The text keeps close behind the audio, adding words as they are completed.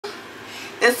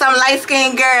There's some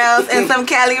light-skinned girls and some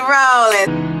Cali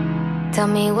rolling. Tell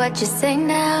me what you say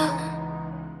now.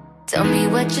 Tell me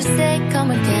what you say,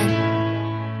 come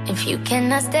again. If you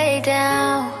cannot stay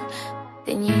down,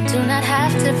 then you do not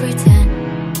have to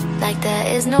pretend like there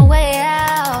is no way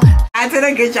out. I did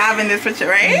a good job in this picture,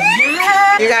 right?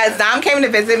 Yeah. You guys, Dom came to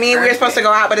visit me. We were supposed to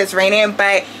go out, but it's raining.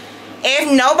 But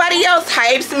if nobody else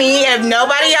hypes me, if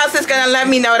nobody else is gonna let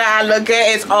me know that I look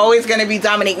good, it's always gonna be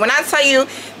Dominique. When I tell you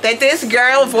that this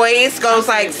girl voice goes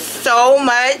like so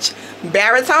much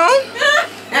baritone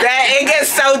that it gets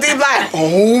so deep, like,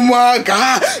 oh my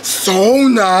god, so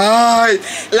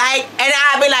nice. Like, and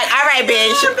I'll be like, all right,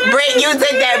 bitch, Britt, you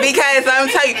did that, because I'm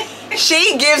telling you,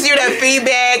 she gives you the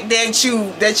feedback that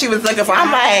you was looking for.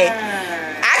 I'm like,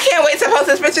 I can't wait to post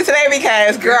this picture today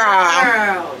because,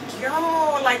 girl,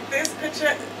 yo, like this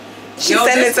picture, she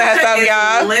sent it to herself,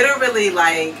 y'all. Literally,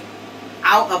 like,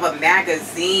 out of a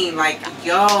magazine, like,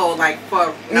 yo, like,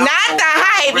 for no, not the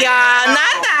hype, y'all,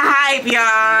 not the hype, y'all.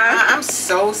 Nah, I'm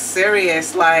so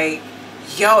serious, like,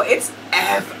 yo, it's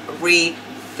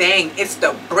everything. It's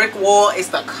the brick wall, it's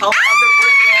the color of the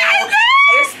brick wall,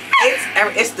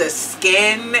 it's the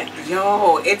skin,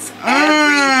 yo, it's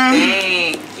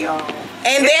everything, yo.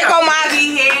 And there go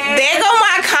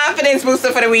my confidence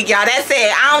booster for the week, y'all. That's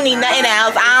it. I don't need nothing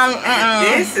else.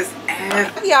 This is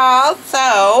y'all.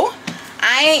 So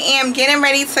I am getting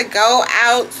ready to go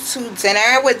out to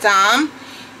dinner with Dom,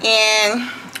 and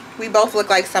we both look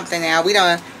like something now. We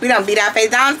don't beat our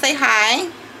face. Dom, say hi.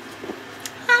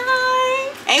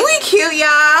 Hi. Ain't we cute,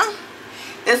 y'all?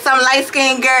 There's some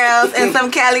light-skinned girls and some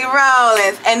Cali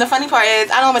rollins. And the funny part is,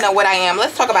 I don't even know what I am.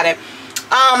 Let's talk about it.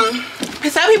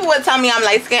 Some people would tell me I'm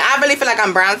light-skinned. I really feel like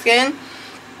I'm brown-skinned.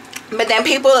 But then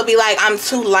people will be like, I'm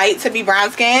too light to be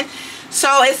brown-skinned.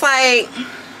 So it's like,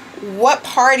 what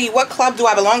party, what club do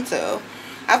I belong to?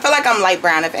 I feel like I'm light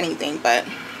brown, if anything. But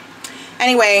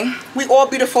anyway, we all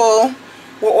beautiful.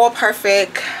 We're all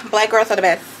perfect. Black girls are the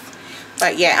best.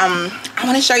 But yeah, I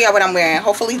want to show y'all what I'm wearing.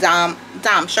 Hopefully Dom,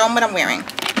 show them what I'm wearing.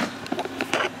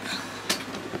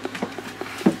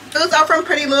 Those are from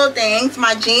Pretty Little Things.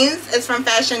 My jeans is from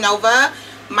Fashion Nova.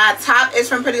 My top is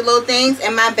from Pretty Little Things.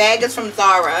 And my bag is from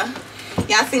Zara.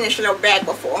 Y'all seen this little bag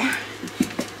before.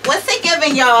 What's it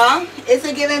giving, y'all? Is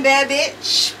it giving bad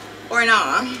bitch or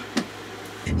not?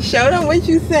 Show them what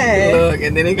you said. Look,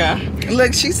 and then it got.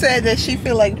 Look, she said that she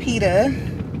feel like Peter.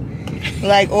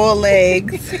 Like all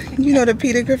legs. You know the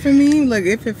Peter Griffin meme? Look,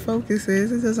 if it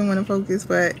focuses, it doesn't want to focus,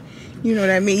 but you know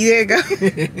what I mean. There you go.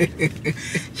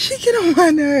 She get on my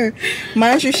nerve.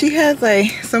 Mind you, she has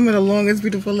like some of the longest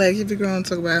beautiful legs. If the girl don't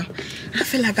talk about, I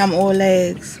feel like I'm all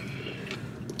legs.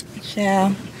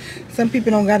 Yeah. Some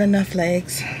people don't got enough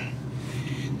legs.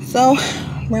 So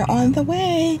we're on the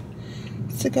way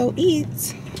to go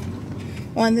eat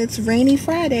on this rainy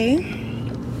Friday.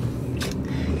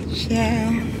 Yeah.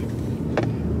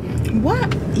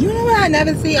 What? You know what I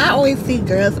never see? I always see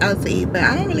girls out to eat, but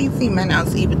I don't really see men out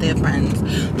to eat with their friends.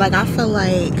 Like, I feel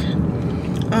like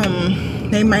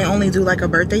they might only do like a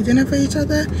birthday dinner for each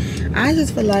other. I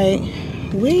just feel like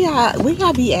where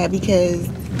y'all be at, because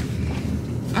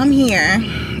I'm here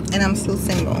and I'm still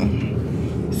single.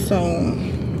 So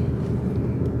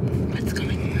what's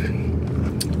going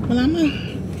on? Well, I'm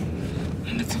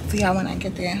gonna talk to y'all when I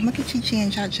get there. Look at Chi-Chi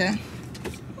and Cha-Cha.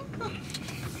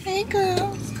 Hey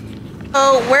girls.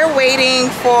 So we're waiting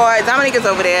for, Dominique is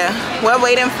over there. We're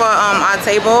waiting for our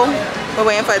table. We're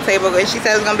waiting for a table. She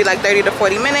said it's gonna be like 30 to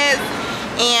 40 minutes.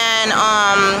 And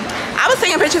I was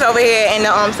taking pictures over here, and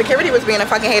the security was being a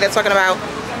fucking hater, talking about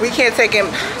we can't take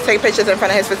pictures in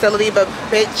front of his facility. But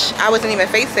bitch, I wasn't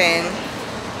even facing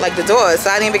like the doors,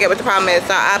 so I didn't even get what the problem is.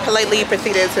 So I politely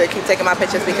proceeded to keep taking my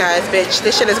pictures because bitch,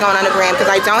 this shit is going on the gram because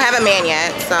I don't have a man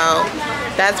yet. So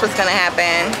that's what's gonna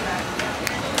happen.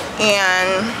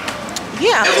 And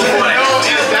yeah, we're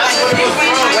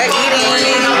eating.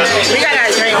 We got our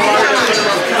drink.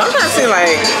 I'm trying to see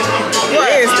like,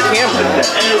 where is the camera?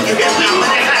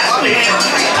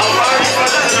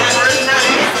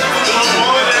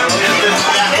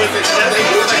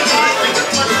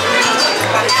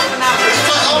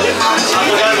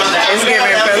 It's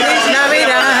giving Feliz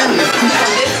Navidad.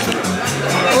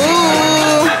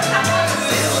 Ooh.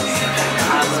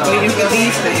 Waiting for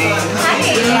these things.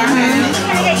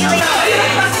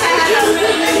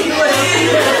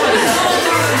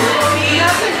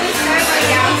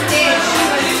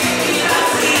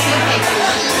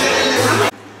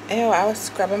 Ew, I was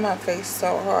scrubbing my face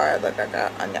so hard. Look, I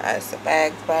got under ice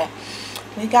bags, but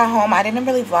we got home. I didn't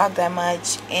really vlog that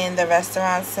much in the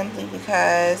restaurant simply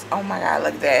because, oh my god,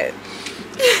 look at that.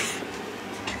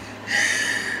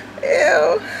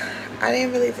 Ew. I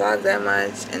didn't really vlog that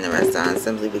much in the restaurant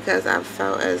simply because I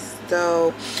felt as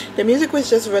though the music was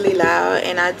just really loud,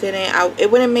 and it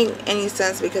wouldn't make any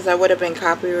sense because I would have been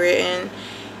copywritten,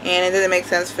 and it didn't make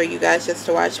sense for you guys just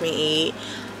to watch me eat.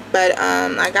 But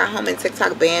I got home and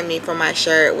TikTok banned me from my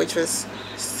shirt, which was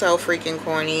so freaking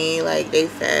corny. Like they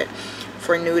said,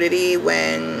 for nudity,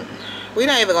 when we're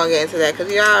not even gonna get into that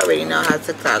because y'all already know how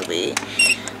TikTok be.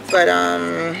 But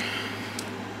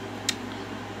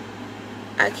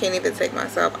I can't even take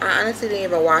myself. I honestly didn't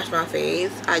even wash my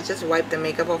face. I just wiped the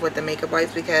makeup off with the makeup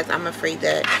wipes because I'm afraid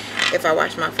that if I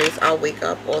wash my face, I'll wake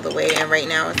up all the way. And right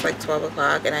now it's like 12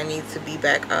 o'clock and I need to be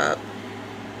back up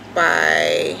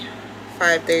by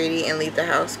 5:30 and leave the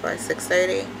house by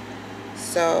 6:30.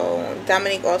 So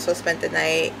Dominique also spent the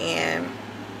night and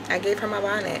I gave her my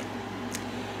bonnet.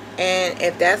 And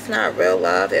if that's not real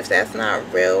love, if that's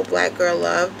not real black girl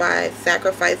love, by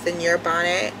sacrificing your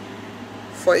bonnet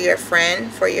for your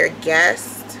friend, for your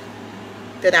guest,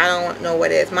 then I don't know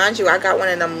what is. Mind you, I got one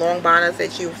of them long bonnets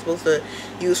that you're supposed to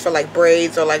use for like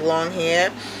braids or like long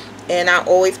hair, and I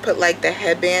always put like the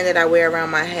headband that I wear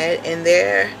around my head in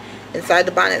there inside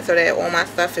the bonnet so that all my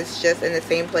stuff is just in the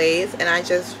same place. And I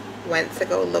just went to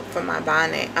go look for my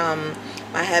bonnet,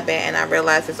 my headband, and I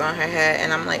realized it's on her head,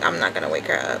 and I'm like, I'm not gonna wake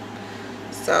her up.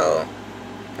 So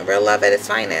real love at its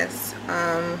finest.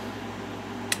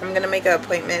 I'm gonna make an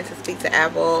appointment to speak to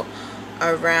Apple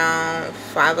around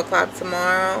 5 o'clock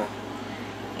tomorrow,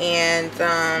 and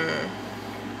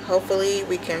hopefully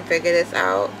we can figure this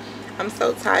out. I'm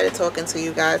so tired of talking to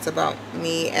you guys about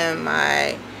me and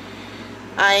my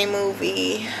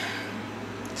iMovie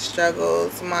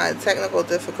struggles, my technical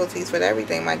difficulties with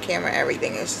everything, my camera,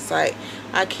 everything. It's just like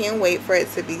I can't wait for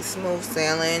it to be smooth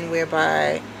sailing,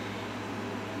 whereby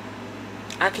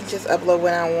I can just upload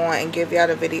what I want and give y'all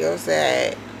the videos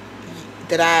that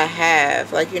I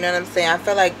have. Like, you know what I'm saying? I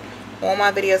feel like all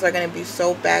my videos are going to be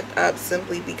so backed up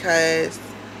simply because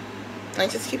I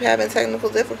just keep having technical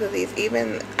difficulties.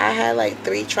 Even I had like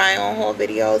 3 try-on haul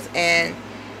videos, and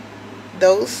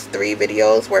those 3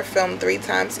 videos were filmed 3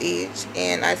 times each,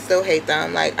 and I still hate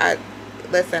them. Like,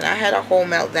 listen, I had a whole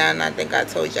meltdown, and I think I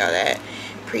told y'all that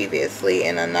previously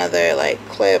in another like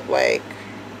clip like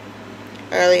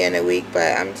early in the week,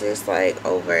 but I'm just like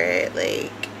over it.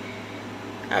 Like,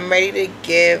 I'm ready to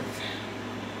give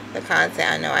the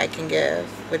content I know I can give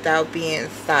without being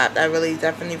stopped. I really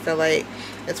definitely feel like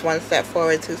it's 1 step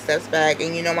forward, 2 steps back.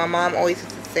 And you know, my mom always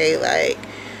used to say, like,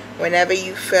 whenever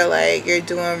you feel like you're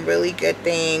doing really good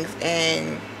things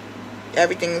and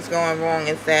everything's going wrong,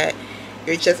 it's that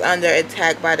you're just under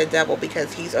attack by the devil,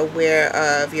 because he's aware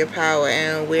of your power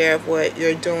and aware of what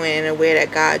you're doing and aware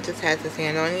that God just has his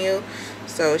hand on you.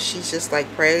 So she's just like,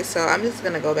 pray. So I'm just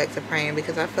gonna go back to praying,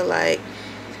 because I feel like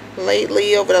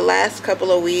lately, over the last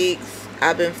couple of weeks,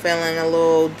 I've been feeling a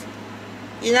little,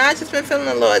 you know, I just been feeling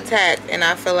a little attacked, and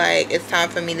I feel like it's time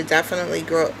for me to definitely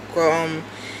grow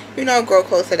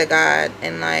closer to God,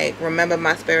 and like remember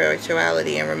my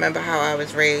spirituality and remember how I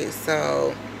was raised.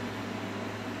 So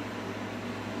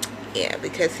yeah,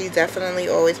 because he definitely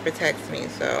always protects me,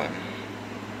 so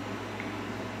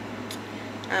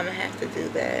I'm gonna have to do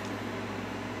that.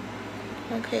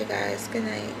 Okay guys, good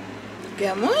night.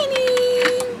 Good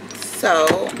morning.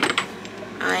 So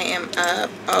I am up.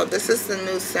 Oh, this is the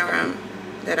new serum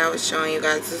that I was showing you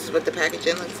guys. This is what the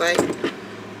packaging looks like.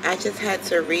 I just had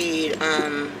to read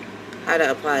how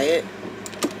to apply it,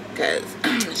 because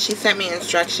she sent me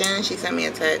instructions. She sent me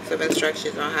a text of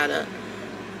instructions on how to,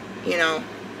 you know,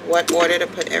 what order to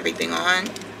put everything on.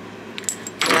 So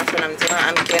that's what I'm doing.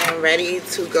 I'm getting ready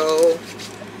to go.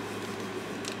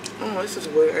 Oh, this is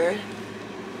weird.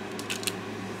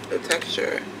 The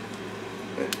texture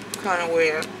is kind of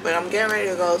weird, but I'm getting ready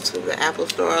to go to the Apple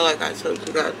store like I told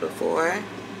you guys before.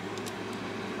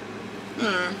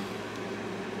 I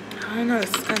don't know,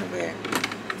 this is kind of weird.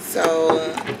 So,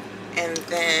 and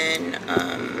then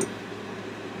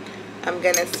I'm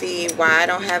gonna see why I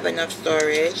don't have enough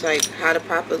storage, like how to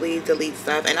properly delete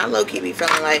stuff. And I low-key be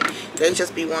feeling like they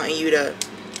just be wanting you to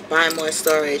buy more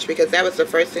storage, because that was the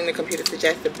first thing the computer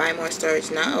suggested, buy more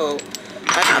storage. No,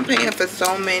 I'm paying for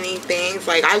so many things.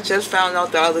 Like, I just found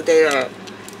out the other day that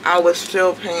I was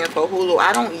still paying for Hulu.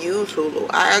 I don't use Hulu.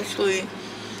 I actually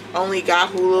only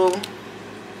got Hulu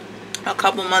a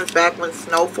couple months back when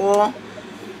Snowfall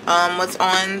was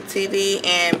on TV,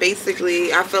 and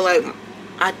basically I feel like,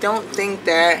 I don't think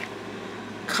that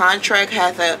that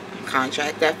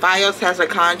Fios has a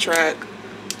contract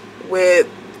with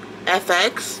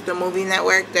FX, the movie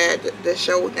network, that the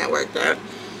show network that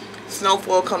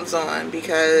Snowfall comes on,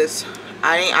 because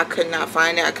I could not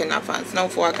find it. I could not find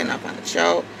Snowfall. I could not find the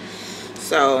show.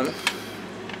 So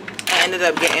I ended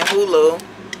up getting Hulu.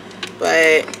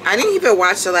 But I didn't even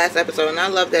watch the last episode, and I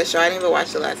love that show. I didn't even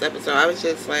watch the last episode. I was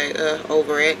just like,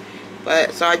 over it.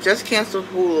 But so I just canceled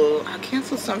Hulu. I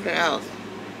canceled something else.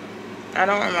 I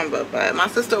don't remember. But my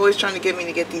sister always trying to get me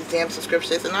to get these damn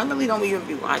subscriptions, and I really don't even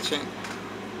be watching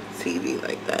TV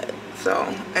like that. So,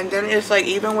 and then it's like,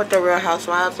 even with the Real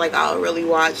Housewives, like, I'll really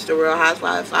watch the Real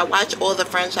Housewives. I watch all the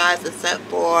franchise except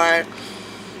for,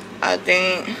 I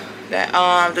think that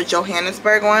the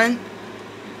Johannesburg one.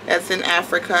 That's in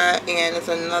Africa, and it's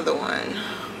another one.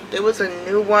 There was a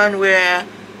new one where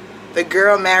the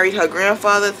girl married her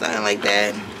grandfather, something like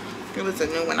that. It was a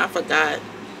new one. I forgot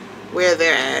where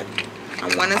they're at.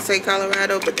 I want to say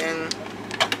Colorado, but then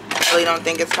I really don't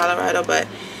think it's Colorado. But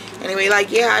anyway,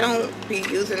 like, yeah, I don't be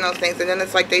using those things. And then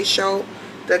it's like they show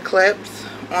the clips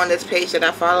on this page that I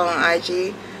follow on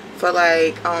IG for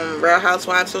like Real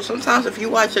Housewives. So sometimes if you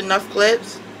watch enough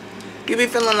clips, you be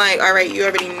feeling like, all right, you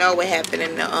already know what happened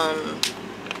in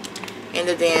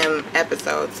the damn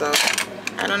episode. So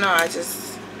I don't know. I've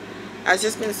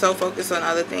just been so focused on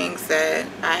other things that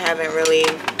I haven't really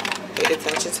paid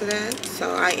attention to that.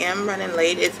 So I am running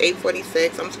late. It's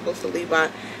 8:46. I'm supposed to leave by,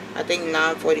 I think,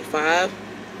 9:45.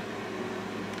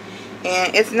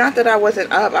 And it's not that I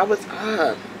wasn't up. I was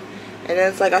up. And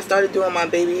then it's like I started doing my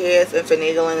baby hairs and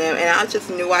finagling them, and I just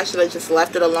knew I should have just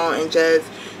left it alone and just,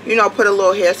 you know, put a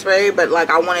little hairspray. But like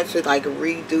I wanted to like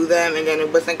redo them, and then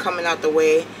it wasn't coming out the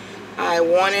way I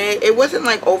wanted. It wasn't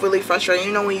like overly frustrating,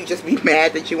 you know, when you just be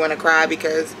mad that you want to cry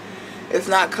because it's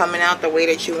not coming out the way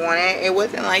that you want it. It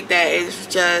wasn't like that. It's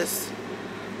just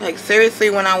like seriously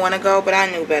when I want to go, but I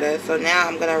knew better. So now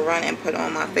I'm gonna run and put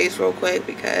on my face real quick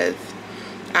because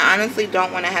I honestly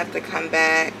don't want to have to come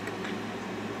back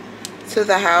to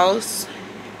the house.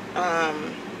 I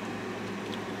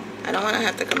don't want to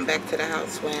have to come back to the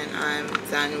house when I'm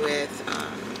done with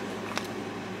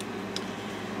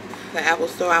the Apple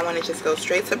store. I want to just go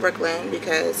straight to Brooklyn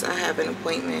because I have an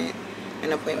appointment. I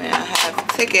have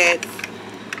tickets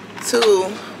to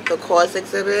the Kaws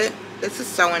exhibit. This is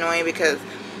so annoying because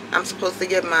I'm supposed to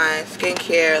give my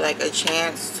skincare like a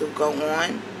chance to go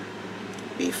on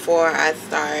before I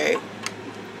start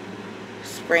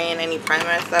spraying any primer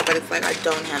and stuff, but it's like I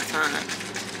don't have time.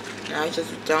 And I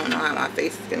just don't know how my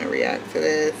face is going to react to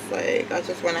this. Like, I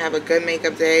just want to have a good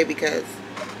makeup day because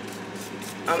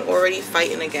I'm already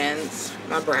fighting against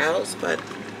my brows. But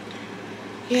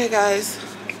yeah, guys,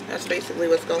 that's basically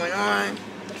what's going on.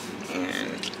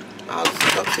 And I'll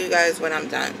talk to you guys when I'm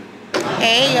done.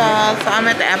 Hey, y'all. So I'm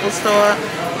at the Apple store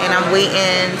and I'm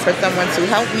waiting for someone to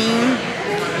help me.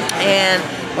 And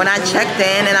when I checked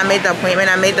in and I made the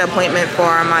appointment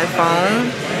for my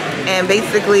phone. And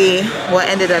basically what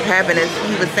ended up happening is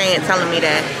he was telling me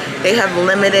that they have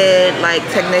limited like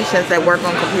technicians that work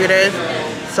on computers.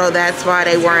 So that's why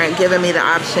they weren't giving me the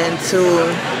option to,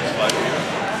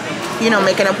 you know,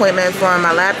 make an appointment for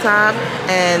my laptop,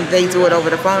 and they do it over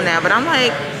the phone now. But I'm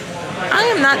like, I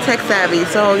am not tech savvy,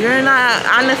 so you're not.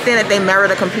 I understand that they mirror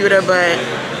the computer, but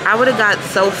I would have got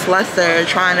so flustered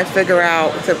trying to figure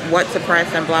out what to press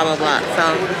and blah blah blah. So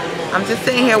I'm just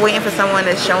sitting here waiting for someone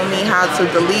to show me how to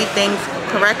delete things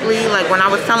correctly. Like when I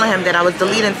was telling him that I was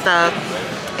deleting stuff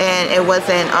and it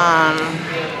wasn't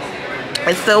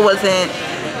it still wasn't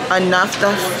enough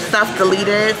stuff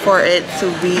deleted for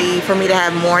me to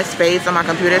have more space on my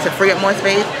computer, to free up more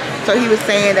space. So he was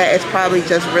saying that it's probably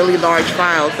just really large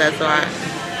files, that's why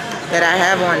that I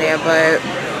have on there. But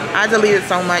I deleted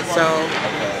so much, so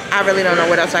I really don't know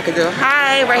what else I could do.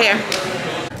 Hi, right here.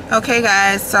 Okay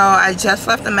guys, so I just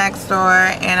left the Mac store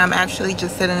and I'm actually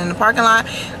just sitting in the parking lot.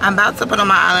 I'm about to put on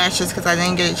my eyelashes because I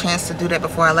didn't get a chance to do that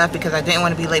before I left because I didn't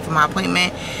want to be late for my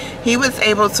appointment. He was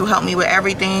able to help me with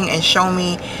everything and show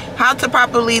me how to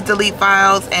properly delete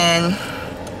files, and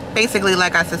basically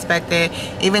like I suspected,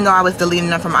 even though I was deleting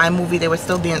them from iMovie, they were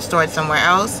still being stored somewhere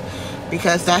else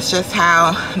because that's just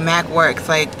how Mac works.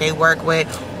 Like they work with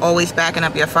always backing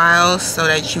up your files so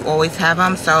that you always have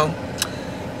them. So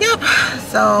yep,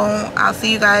 so I'll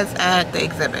see you guys at the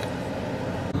exhibit.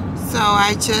 So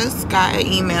I just got an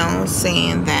email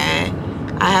saying that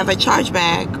I have a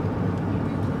chargeback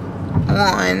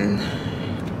on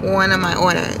one of my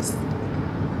orders.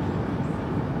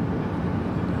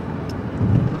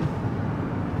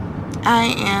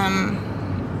 I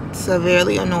am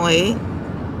severely annoyed.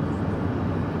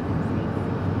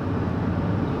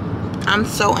 I'm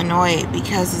so annoyed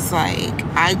because it's like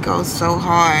I go so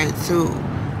hard to,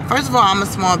 first of all, I'm a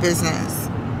small business.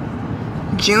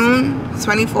 June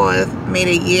 24th made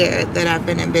a year that I've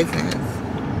been in business.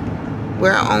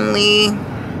 We're only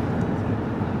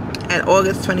at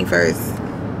August 21st.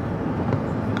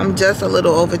 I'm just a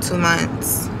little over 2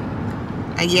 months.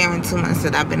 a year and 2 months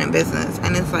that I've been in business.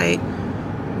 And it's like,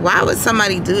 why would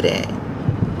somebody do that?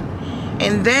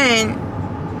 And then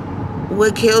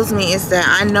what kills me is that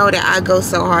I know that I go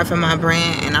so hard for my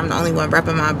brand, and I'm the only one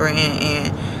repping my brand,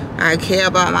 and I care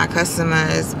about my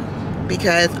customers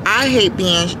because I hate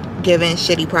being given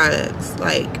shitty products.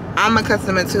 Like, I'm a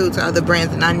customer too to other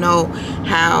brands, and I know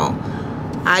how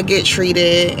I get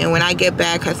treated and when I get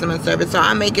bad customer service, so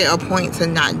I make it a point to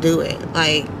not do it.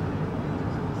 Like,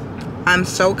 I'm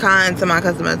so kind to my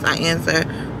customers. I answer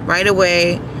right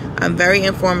away. I'm very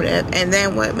informative. And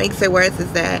then what makes it worse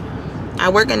is that I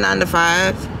work a 9 to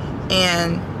 5,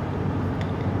 and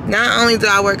not only do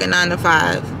I work a 9 to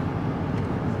 5,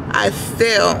 I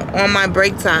still, on my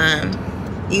break time,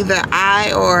 either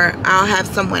I or I'll have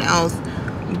someone else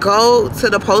go to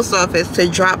the post office to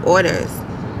drop orders.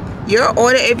 Your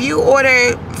order, if you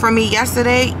ordered from me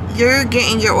yesterday, you're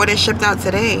getting your order shipped out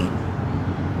today.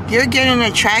 You're getting a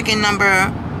tracking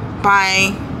number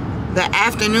by the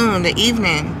afternoon, the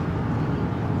evening.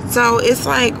 So it's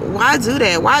like, why do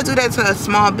that? Why do that to a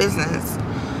small business?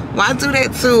 Why do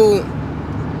that to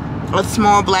a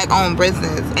small black-owned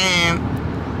business? And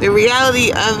the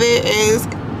reality of it is,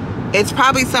 it's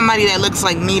probably somebody that looks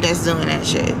like me that's doing that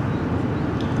shit.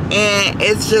 And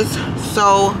it's just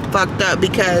so fucked up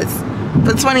because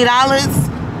for $20,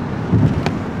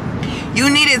 you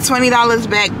needed $20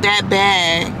 back that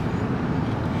bad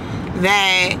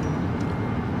that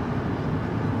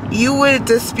you would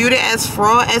dispute it as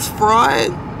fraud.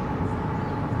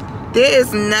 There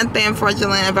is nothing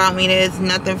fraudulent about me. There is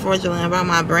nothing fraudulent about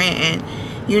my brand. And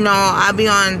you know, I be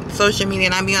on social media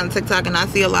and I be on TikTok, and I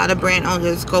see a lot of brand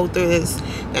owners go through this,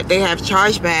 that they have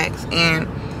chargebacks. And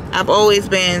I've always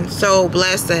been so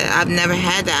blessed that I've never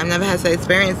had that. I've never had to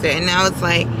experience it. And now it's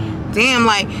like, damn,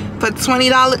 like, for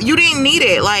 $20, you didn't need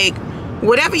it. Like,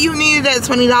 whatever you needed that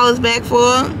 $20 back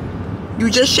for, you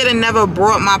just should have never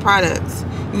brought my products.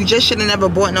 You just should have never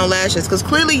bought no lashes. Because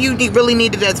clearly you really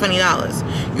needed that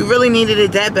 $20. You really needed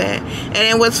it that bad. And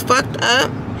then what's fucked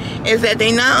up is that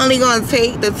they not only going to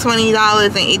take the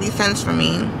 $20.80 from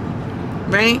me,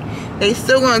 right? They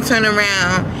still going to turn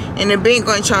around and the bank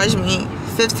going to charge me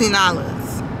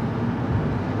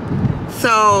 $15.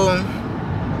 So,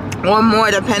 or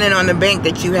more, depending on the bank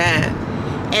that you have.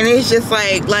 And it's just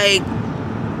like,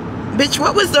 bitch,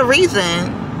 what was the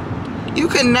reason? You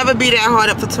could never be that hard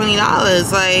up for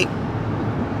 $20. Like,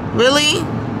 really?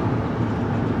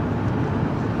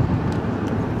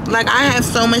 Like, I have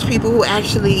so much people who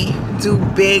actually do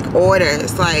big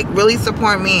orders. Like, really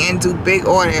support me and do big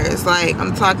orders. Like,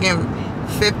 I'm talking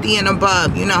 50 and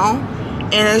above, you know?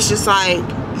 And it's just like,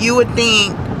 you would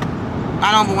think,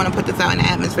 I don't even want to put this out in the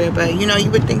atmosphere, but, you know, you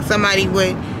would think somebody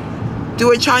would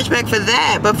do a chargeback for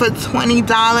that. But for $20,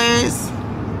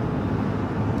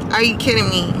 are you kidding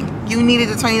me? You needed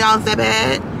the $20 that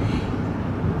bad?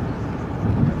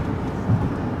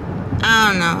 I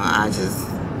don't know.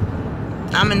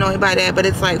 I'm annoyed by that, but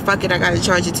it's like, fuck it, I gotta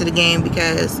charge it to the game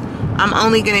because I'm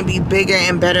only gonna be bigger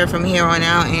and better from here on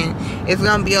out, and it's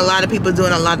gonna be a lot of people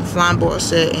doing a lot of slime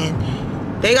bullshit, and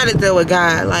they gotta deal with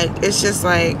God. Like, it's just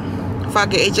like,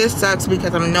 fuck it. It just sucks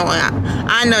because I know that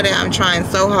I'm trying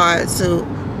so hard to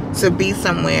be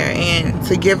somewhere and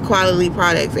to give quality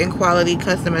products and quality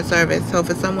customer service. So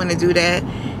for someone to do that,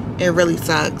 it really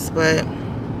sucks. But,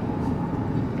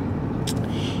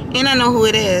 and I know who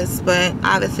it is, but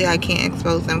obviously I can't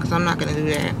expose them because I'm not going to do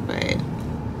that. But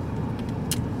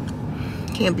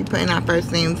can't be putting our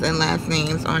first names and last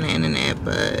names on the internet.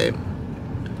 But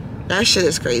that shit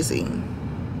is crazy.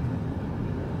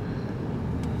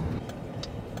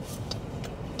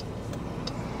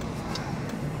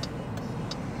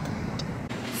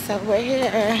 So we're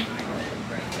here.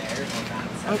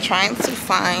 I'm trying to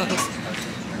find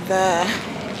the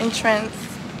entrance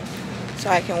so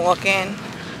I can walk in.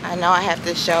 I know I have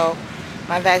to show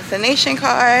my vaccination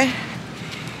card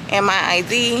and my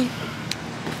ID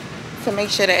to make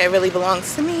sure that it really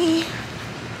belongs to me.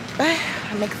 But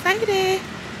I'm excited.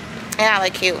 And I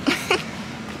look cute.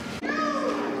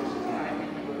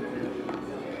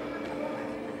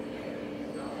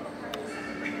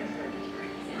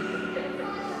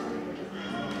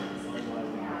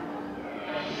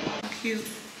 Cute.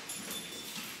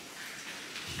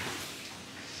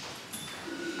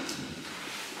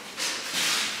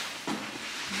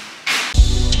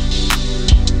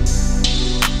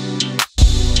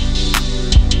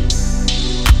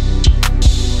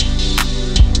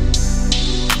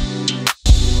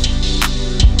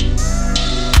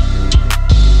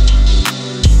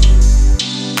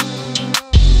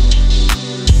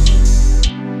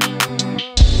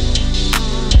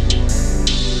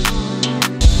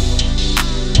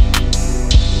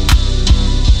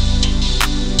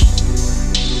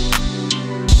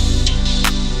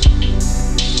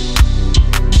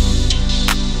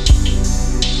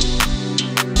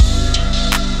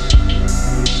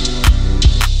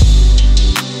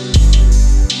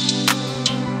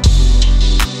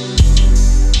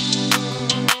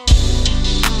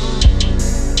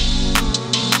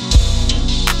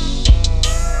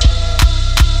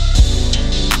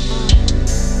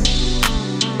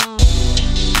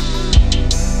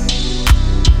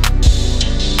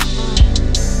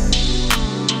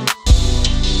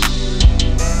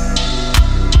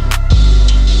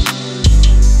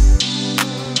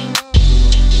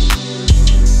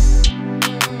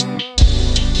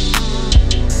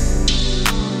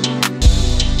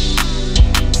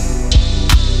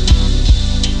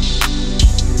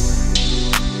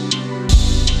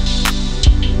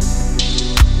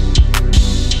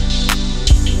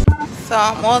 So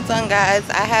I'm all done, guys.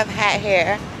 I have hat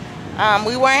hair.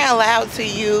 We weren't allowed to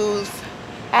use,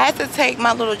 I had to take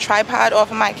my little tripod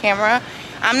off of my camera.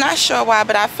 I'm not sure why,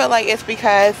 but I feel like it's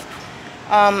because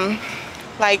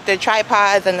like the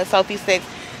tripods and the selfie sticks,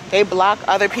 they block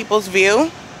other people's view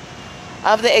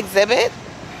of the exhibit.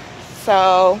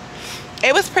 So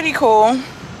it was pretty cool.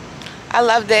 I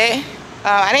loved it.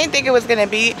 I didn't think it was gonna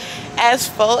be as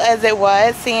full as it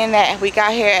was, seeing that we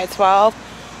got here at 12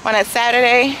 on a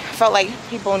Saturday. I felt like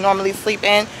people normally sleep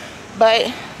in,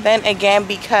 but then again,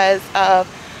 because of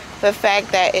the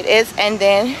fact that it is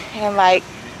ending in like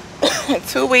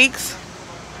 2 weeks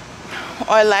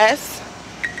or less,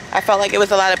 I felt like it was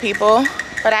a lot of people,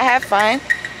 but I had fun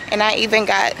and I even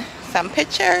got some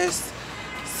pictures.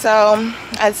 So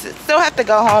I still have to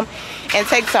go home and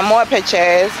take some more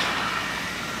pictures.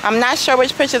 I'm not sure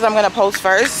which pictures I'm gonna post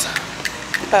first,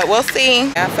 but we'll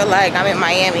see. I feel like I'm in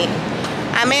Miami.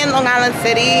 I'm in Long Island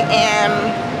City and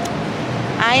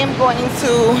I am going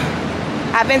to,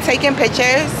 I've been taking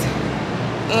pictures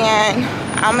and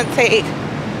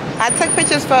I took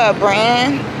pictures for a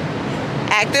brand,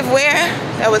 activewear,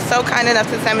 that was so kind enough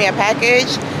to send me a package.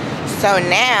 So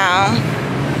now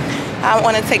I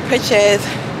want to take pictures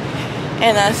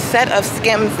in a set of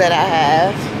Skims that I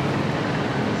have,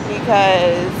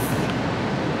 because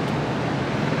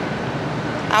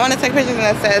I want to take pictures in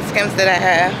a set of Skims that I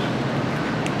have,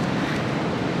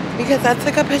 because I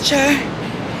took a picture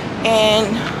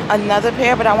in another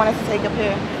pair, but I wanted to take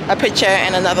a picture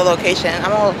in another location.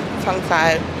 I'm all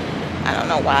tongue-tied, I don't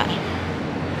know why,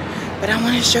 but I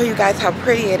want to show you guys how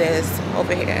pretty it is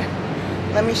over here.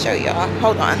 Let me show y'all,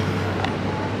 hold on.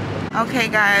 Okay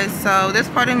guys, so this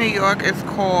part of New York is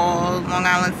called Long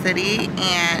Island City,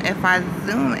 and if I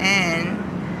zoom in,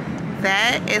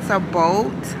 that is a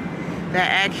boat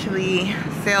that actually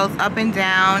sails up and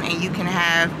down, and you can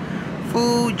have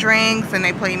food, drinks, and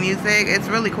they play music. It's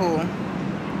really cool.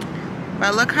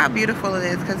 But look how beautiful it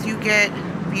is, because you get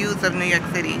views of New York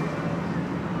City.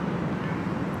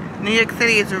 New York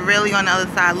City is really on the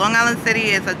other side. Long Island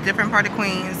City is a different part of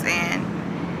Queens,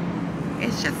 and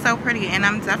it's just so pretty. And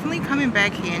I'm definitely coming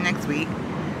back here next week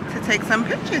to take some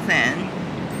pictures in.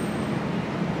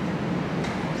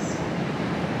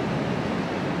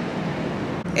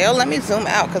 Ew, let me zoom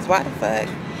out, because why the fuck?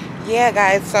 Yeah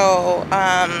guys, so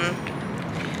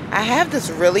I have this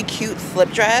really cute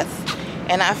slip dress,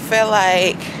 and I feel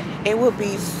like it would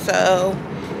be so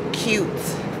cute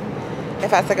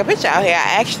if I took a picture out here.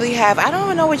 I actually have, I don't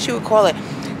even know what you would call it.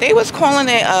 They was calling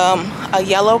it a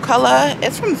yellow color.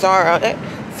 It's from Zara.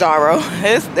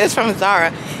 It's from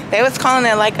Zara. They was calling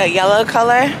it like a yellow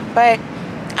color, but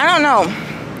I don't know.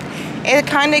 It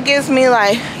kind of gives me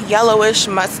like yellowish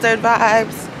mustard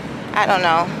vibes. I don't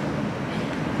know,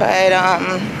 but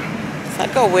it's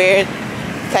like a weird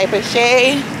type of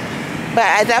shade. But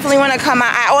I definitely want to come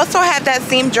out. I also have that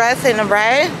same dress in the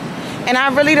red, and I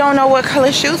really don't know what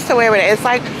color shoes to wear with it. It's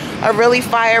like a really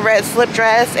fire red slip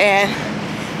dress, and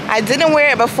I didn't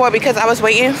wear it before because I was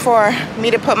waiting for me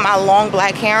to put my long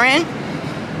black hair in,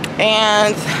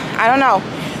 and I don't know.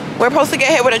 We're supposed to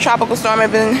get hit with a tropical storm.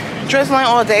 It's been drizzling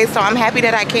all day, so I'm happy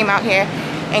that I came out here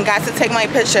and got to take my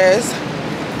pictures.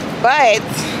 But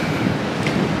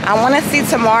I want to see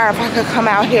tomorrow if I could come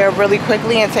out here really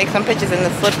quickly and take some pictures in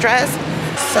the slip dress.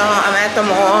 So I'm at the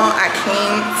mall. I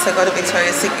came to go to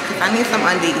Victoria's Secret because I need some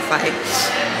undies. Like,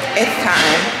 it's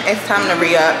time to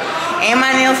re-up. And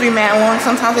my nails be mad long.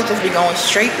 Sometimes they just be going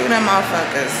straight through them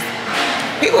motherfuckers.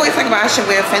 People always talk about I should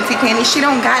wear Fenty panties. She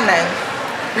don't got none.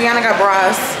 Rihanna got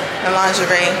bras and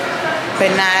lingerie, but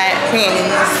not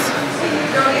panties.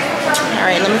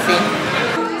 Alright, let me see.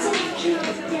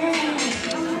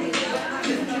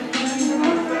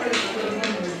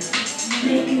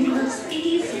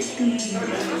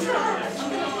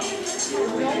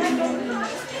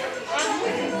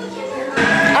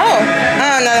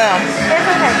 No. It's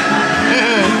okay.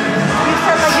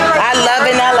 I love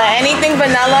vanilla. Anything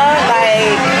vanilla,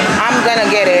 like, I'm gonna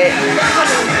get it.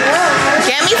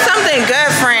 Get me something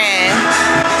good, friend.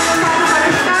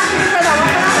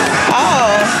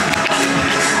 Oh.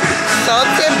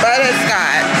 Salted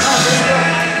butterscotch.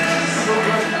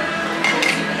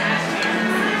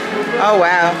 Oh,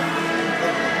 wow.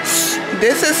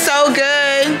 This is so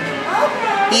good.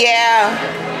 Yeah.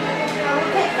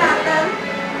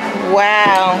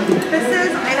 Wow. This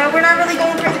is, I know we're not really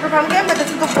going crazy for pumpkin, but this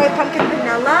is the white pumpkin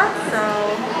vanilla. So,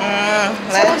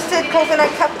 toasted coconut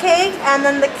cupcake, and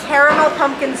then the caramel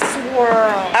pumpkin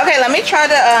swirl. Okay, let me try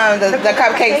the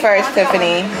cupcake first,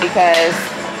 Tiffany, because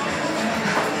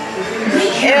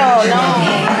ew, no.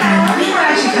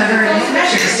 actually cover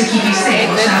measures to keep you safe.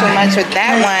 Did too much with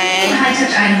that one.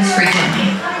 High-touch items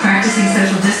frequently, practicing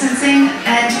social distancing,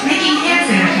 and making hand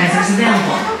sanitizers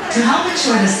available to help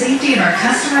ensure the safety of our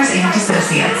customers and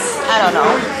associates. I don't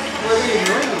know.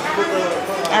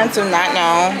 I do not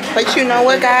know. But you know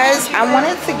what, guys? I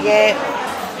wanted to get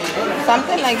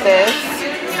something like this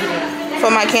for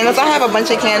my candles. I have a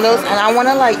bunch of candles and I want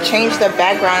to like change the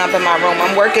background up in my room.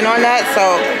 I'm working on that,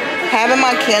 so having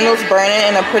my candles burning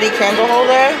in a pretty candle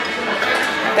holder,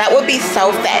 that would be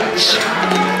so fetch.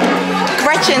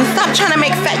 Gretchen, stop trying to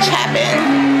make fetch happen.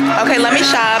 Okay, let me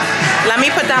shop. Let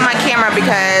me put down my camera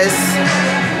because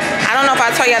I don't know if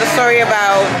I told y'all the story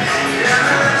about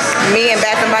me and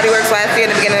Bath & Body Works last year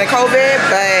at the beginning of COVID,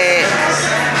 but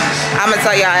I'm gonna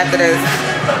tell y'all after this.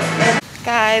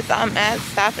 Guys, I'm at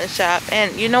Stop and Shop,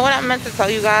 and you know what I meant to tell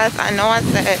you guys? I know I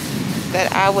said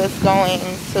that I was going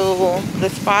to the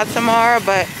spa tomorrow,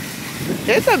 but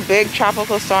there's a big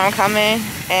tropical storm coming,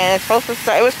 and it's supposed to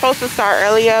start. It was supposed to start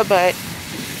earlier, but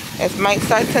it might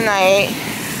start tonight.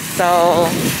 So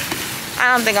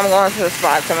I don't think I'm going to the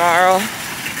spa tomorrow.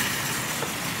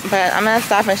 But I'm gonna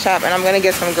Stop and Shop, and I'm gonna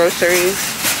get some groceries.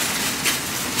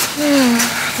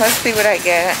 Let's see what I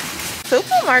get.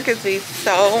 Supermarkets be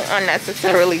so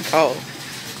unnecessarily cold.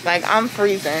 Like, I'm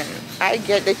freezing. I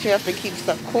get that you have to keep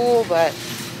stuff cool, but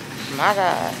my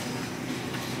God.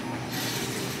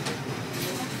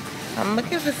 I'm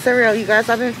looking for cereal, you guys.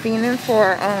 I've been fiending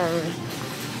for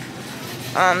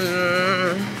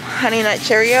Honey Nut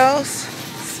Cheerios,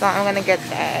 so I'm gonna get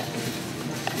that.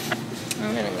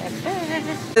 I'm gonna get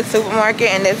that. The supermarket,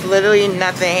 and there's literally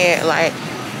nothing here. Like,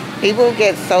 people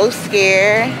get so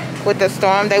scared with the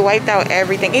storm. They wiped out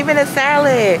everything, even the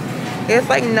salad. There's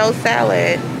like no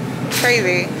salad.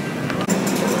 Crazy.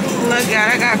 Look,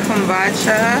 y'all, I got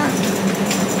kombucha.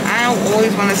 I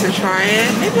always wanted to try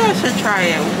it. Maybe I should try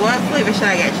it. What flavor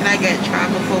should I get? Should I get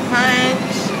tropical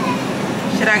punch?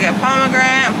 Should I get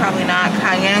pomegranate? Probably not.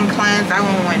 Cayenne cleanse. I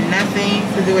won't want nothing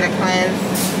to do with a cleanse.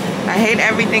 I hate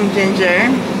everything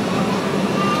ginger.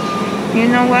 You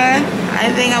know what?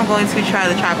 I think I'm going to try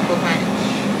the tropical punch.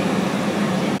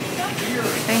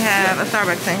 They have a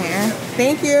Starbucks in here.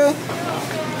 Thank you.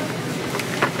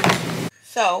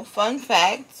 So, fun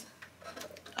fact.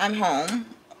 I'm home.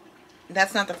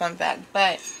 That's not the fun fact,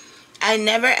 but I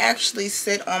never actually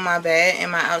sit on my bed in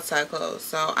my outside clothes.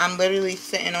 So I'm literally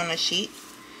sitting on a sheet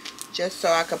just so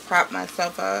I could prop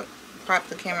myself up, prop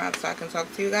the camera up so I can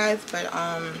talk to you guys. But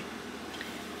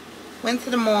went to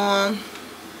the mall,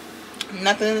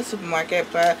 nothing in the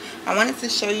supermarket, but I wanted to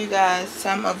show you guys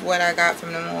some of what I got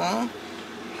from the mall.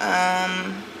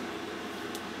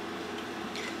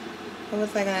 What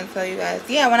was I gonna tell you guys?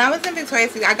 Yeah, when I was in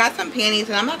Victoria's Secret, I got some panties,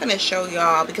 and I'm not gonna show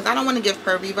y'all because I don't want to give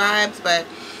pervy vibes, but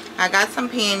I got some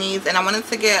panties, and I wanted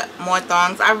to get more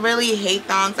thongs. I really hate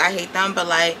thongs. I hate them, but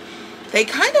like they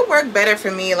kind of work better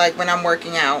for me, like when I'm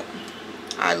working out.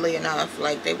 Oddly enough,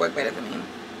 like they work better for me.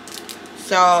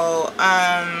 So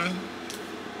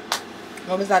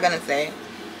what was I gonna say?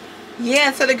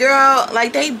 Yeah, so the girl,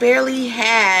 like, they barely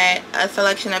had a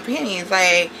selection of panties.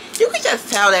 Like, you could just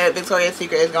tell that Victoria's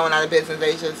Secret is going out of business.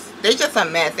 They just a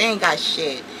mess. They ain't got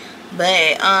shit.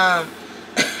 But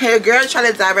the girl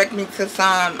tried to direct me to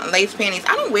some lace panties.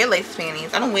 I don't wear lace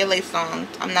panties. I don't wear lace thongs.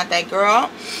 I'm not that girl.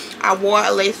 I wore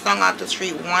a lace thong out the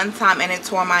street one time, and it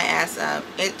tore my ass up.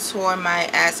 It tore my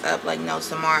ass up like no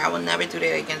tomorrow. I will never do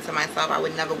that again to myself. I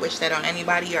would never wish that on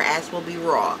anybody. Your ass will be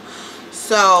raw.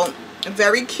 So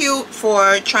very cute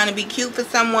for trying to be cute for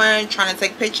someone, trying to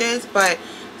take pictures, but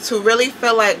to really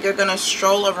feel like you're gonna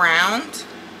stroll around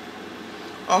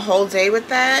a whole day with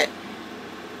that,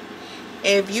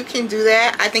 if you can do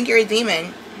that, I think you're a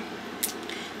demon.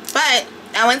 But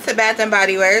I went to Bath &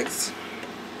 Body Works.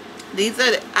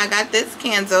 I got this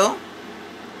candle,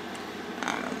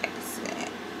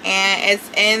 and it's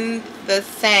in the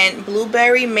scent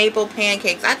Blueberry Maple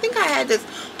Pancakes. I think I had this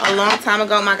a long time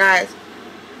ago. My guys,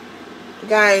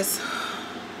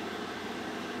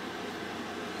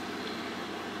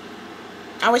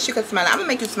 I wish you could smell it. I'm gonna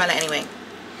make you smell it anyway.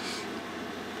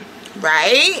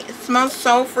 Right? It smells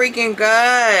so freaking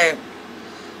good.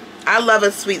 I love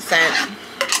a sweet scent.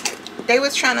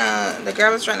 The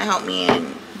girl was trying to help me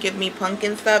and give me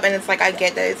pumpkin stuff, and it's like, I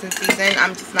get that it's in season.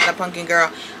 I'm just not a pumpkin girl.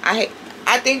 I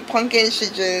think pumpkin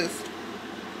should just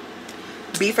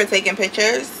be for taking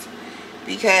pictures,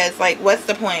 because like, what's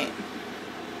the point?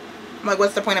 Like,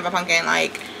 what's the point of a pumpkin?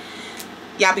 Like,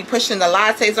 y'all be pushing the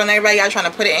lattes on everybody. Y'all trying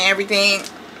to put it in everything.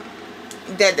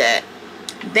 Did that.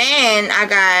 Then I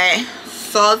got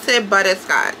salted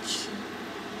butterscotch.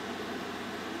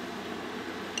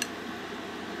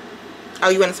 Oh,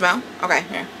 you want to smell? Okay,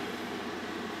 here.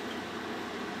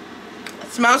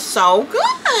 Smells so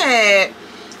good.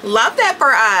 Love that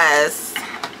for us.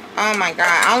 Oh my god,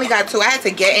 I only got 2. I had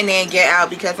to get in there and get out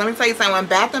because let me tell you something. When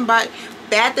Bath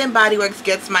and Body Works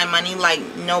gets my money like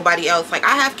nobody else. Like,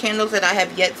 I have candles that I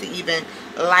have yet to even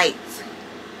light.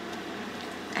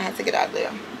 I had to get out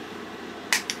there.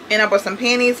 And I bought some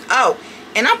panties. Oh,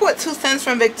 and I bought 2 scents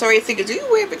from Victoria's Secret. Do you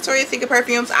wear Victoria's Secret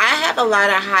perfumes? I have a lot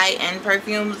of high-end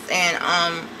perfumes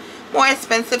and more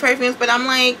expensive perfumes, but I'm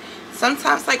like,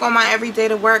 sometimes like on my everyday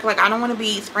to work, like I don't want to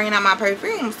be spraying out my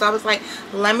perfume. So I was like,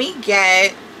 let me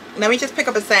just pick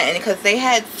up a scent, because they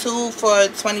had 2 for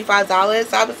 $25.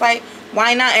 So I was like,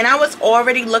 why not? And I was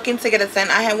already looking to get a scent.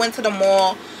 I had went to the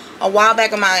mall a while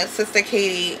back with my sister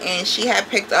Katie, and she had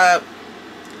picked up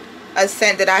a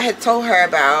scent that I had told her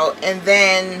about. And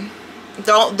then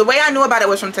the way I knew about it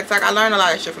was from TikTok. I learned a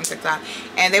lot of shit from TikTok.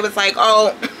 And they was like,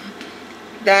 oh,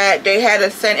 that they had a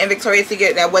scent in Victoria's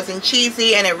Secret that wasn't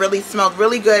cheesy, and it really smelled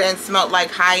really good and smelled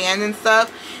like high-end and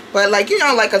stuff. But like, you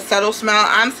know, like a subtle smell.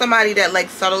 I'm somebody that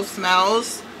likes subtle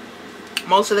smells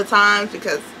most of the time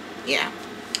because, yeah,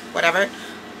 whatever.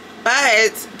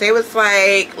 But they was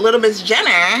like, Little Miss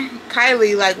Jenner,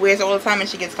 Kylie, like wears it all the time, and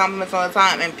she gets compliments all the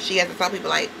time, and she has to tell people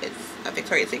like it's a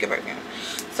Victoria's Secret perfume.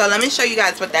 So let me show you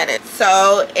guys what that is.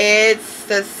 So it's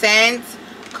the scent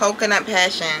Coconut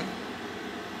Passion.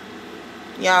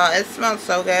 Y'all, it smells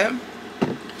so good.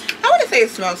 I wouldn't say it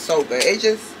smells so good.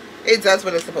 It does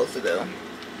what it's supposed to do.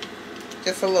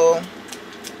 Just a little,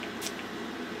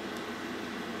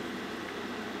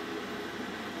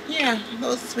 yeah, a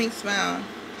little sweet smell.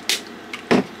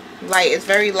 Light, it's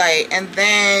very light. And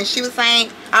then she was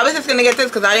saying, I was just gonna get this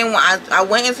because I didn't want, I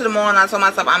went into the mall and I told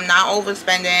myself I'm not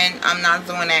overspending, I'm not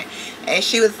doing that. And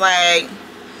she was like,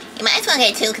 you might as well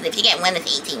get 2 because if you get 1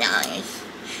 it's $18.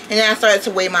 And then I started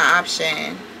to weigh my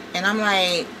option, and I'm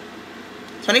like,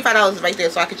 $25 right there,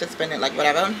 so I could just spend it like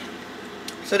whatever.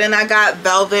 So then I got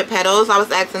Velvet Petals. I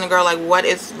was asking the girl like, what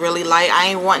is really light? I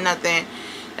ain't want nothing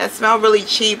that smell really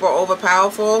cheap or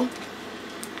overpowerful.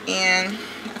 And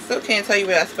I still can't tell you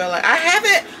what I smell like. I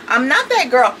haven't, I'm not that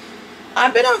girl.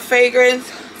 I've been on fragrance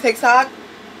TikTok,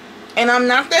 and I'm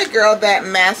not that girl that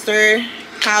mastered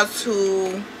how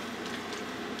to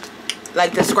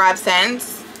like describe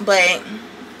scents, but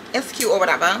it's cute or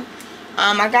whatever.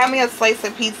 I got me a slice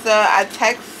of pizza. I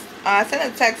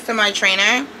sent a text to my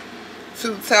trainer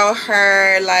to tell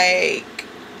her like,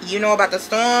 you know about the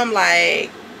storm, like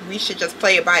we should just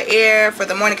play it by ear for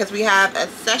the morning, because we have a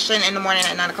session in the morning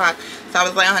at 9 o'clock. So I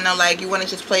was letting her know like, you want to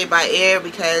just play it by ear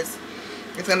because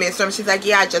it's gonna be a storm. She's like,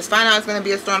 yeah, I just found out it's gonna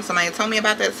be a storm, somebody told me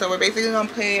about that, so we're basically gonna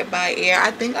play it by ear.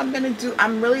 I think I'm gonna do,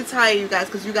 I'm really tired, you guys,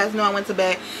 because you guys know I went to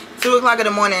bed 2 o'clock in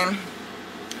the morning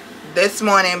this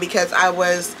morning because I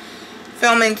was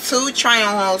filming 2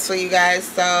 try-on hauls for you guys.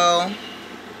 So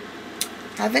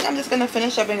I think I'm just gonna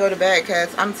finish up and go to bed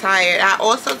because I'm tired. I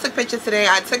also took pictures today.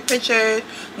 I took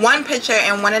one picture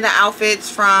in one of the outfits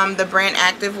from the brand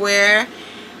Activewear,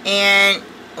 and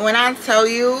when I tell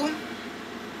you,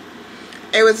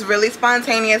 it was really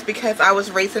spontaneous because I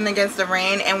was racing against the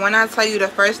rain. And when I tell you the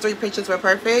first 3 pictures were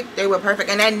perfect, they were perfect.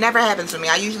 And that never happens to me.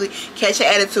 I usually catch an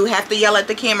attitude, have to yell at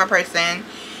the camera person.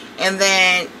 And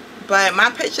then, but my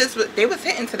pictures, they was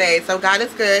hitting today. So God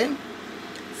is good.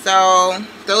 So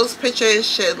those pictures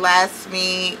should last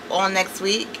me all next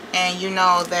week. And you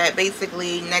know that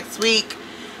basically next week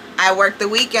I work the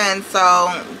weekend. So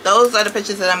those are the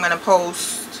pictures that I'm going to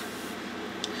post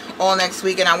all next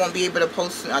week, and I won't be able to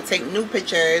post or take new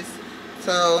pictures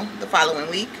till the following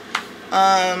week.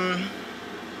 Yeah,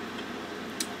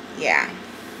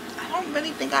 I don't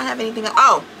really think I have anything else.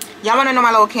 Oh, y'all want to know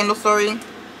my little candle story?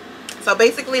 So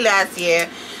basically last year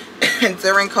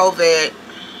during COVID,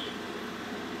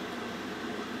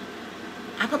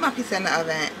 I put my pizza in the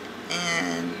oven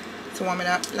and to warm it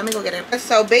up. Let me go get it.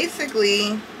 So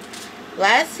basically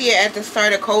last year at the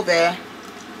start of COVID,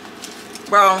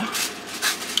 bro,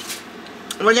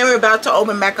 when they were about to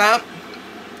open back up,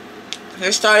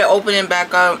 they started opening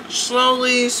back up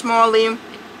slowly, smallly,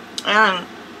 and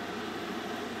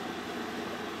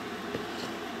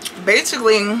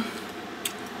basically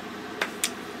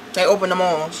they opened the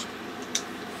malls.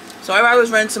 So everybody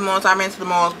was running to the malls. I ran to the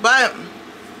malls, but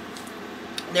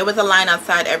there was a line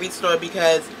outside every store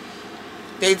because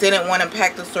they didn't want to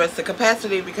pack the stores to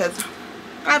capacity because,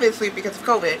 obviously, because of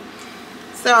COVID.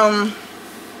 So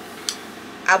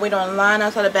I wait online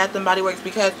outside of Bath and Body Works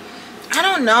because I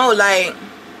don't know, like,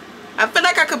 I feel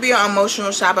like I could be an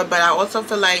emotional shopper, but I also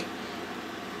feel like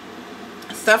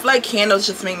stuff like candles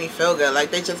just make me feel good.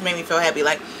 Like, they just make me feel happy.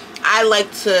 Like, I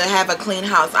like to have a clean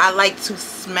house. I like to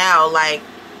smell, like,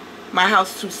 my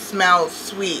house to smell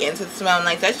sweet and to smell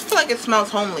nice. I just feel like it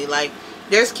smells homely. Like,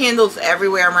 There's candles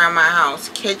everywhere around my house.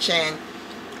 Kitchen,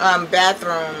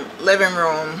 bathroom, living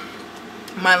room,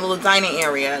 my little dining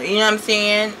area. You know what I'm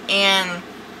saying? And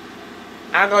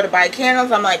I go to buy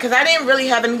candles. I'm like, because I didn't really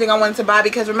have anything I wanted to buy,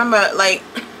 because remember, like,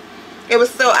 it was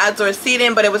still outdoor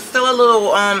seating, but it was still a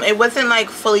little, it wasn't like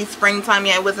fully springtime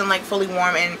yet. It wasn't like fully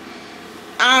warm, and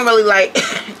I don't really like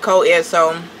cold air,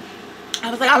 so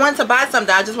I was like, I wanted to buy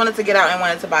something. I just wanted to get out and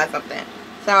wanted to buy something.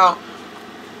 So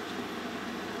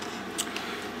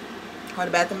go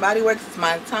to Bath and Body Works. It's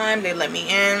my time. They let me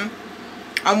in.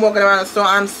 I'm walking around the store.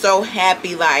 I'm so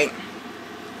happy. Like,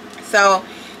 so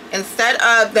instead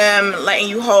of them letting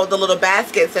you hold the little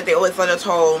baskets that they always let us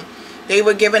hold, they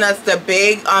were giving us the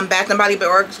big Bath and Body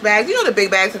Works bags. You know, the big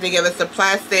bags that they give us, the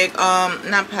plastic,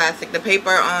 not plastic, the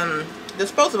paper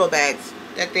disposable bags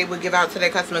that they would give out to their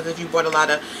customers if you bought a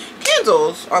lot of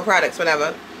candles or products,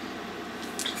 whatever.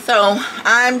 So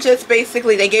I'm just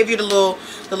basically, they gave you the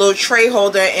little tray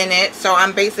holder in it. So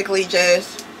I'm basically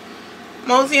just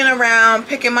moseying around,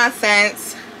 picking my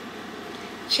scents.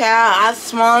 Child, I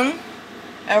swung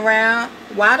around.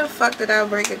 Why the fuck did I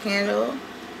break a candle?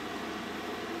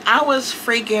 I was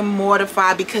freaking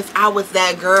mortified because I was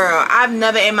that girl. I've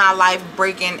never in my life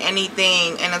breaking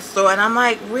anything in a store, and I'm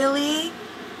like, really?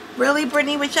 Really,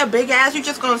 Brittany, with your big ass, you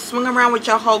just gonna swing around with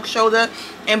your Hulk shoulder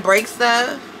and break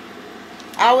stuff?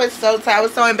 I was so tired. I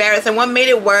was so embarrassed. And what made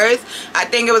it worse, I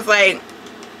think it was like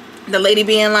the lady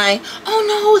being like, oh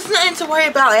no, it's nothing to worry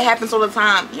about. It happens all the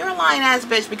time. You're a lying ass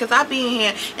bitch, because I be in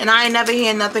here and I ain't never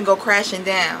hear nothing go crashing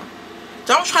down.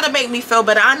 Don't try to make me feel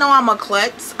better. I know I'm a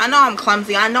klutz. I know I'm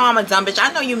clumsy. I know I'm a dumb bitch.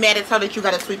 I know you mad as hell that you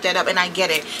gotta sweep that up, and I get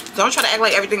it. Don't try to act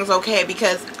like everything's okay,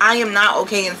 because I am not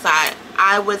okay inside.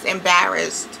 I was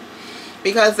embarrassed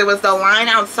because there was the line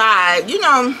outside. You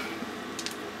know,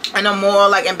 in a mall,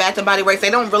 like in Bath and Body Works,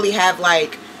 they don't really have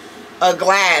like a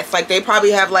glass. Like, they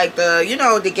probably have like the, you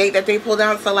know, the gate that they pull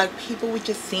down, so like people would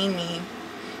just see me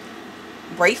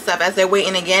break stuff as they're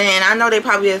waiting again. And I know they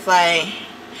probably is like,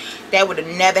 that would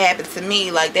have never happened to me.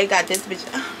 Like, they got this bitch.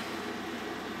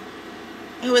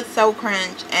 It was so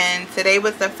cringe. And today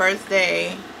was the first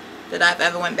day that I've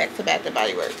ever went back to Bath and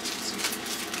Body Works.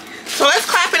 So let's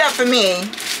clap it up for me,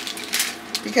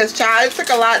 because child, it took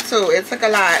a lot too. It took a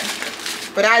lot,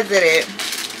 but I did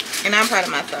it, and I'm proud of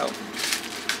myself.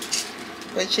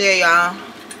 But yeah, y'all,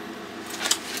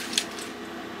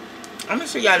 I'm gonna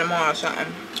see y'all tomorrow or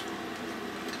something.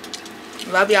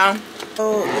 Love y'all.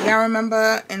 So y'all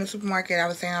remember in the supermarket I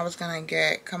was saying I was gonna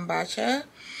get kombucha,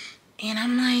 and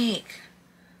I'm like,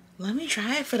 let me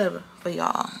try it for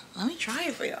y'all. Let me try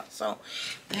it for y'all. So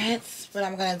that's what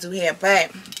I'm gonna do here.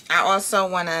 But I also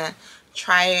wanna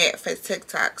try it for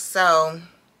TikTok. So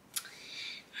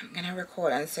I'm gonna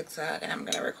record on TikTok, and I'm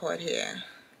gonna record here,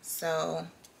 so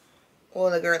all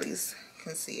the girlies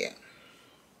can see it.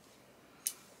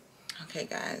 Okay,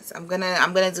 guys, I'm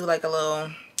gonna do like a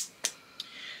little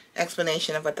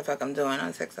explanation of what the fuck I'm doing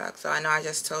on TikTok. So I know I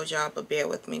just told y'all, but bear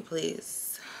with me,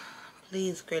 please.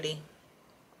 Please, gritty.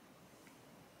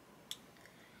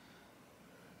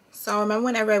 So remember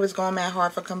when everybody was going mad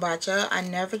hard for kombucha? I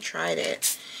never tried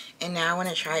it, and now I want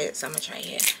to try it, so I'm gonna try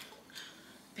it.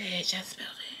 Bitch, I spilled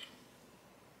it.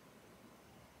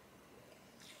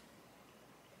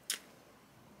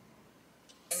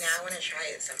 And now I want to try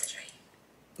it, so I'm gonna try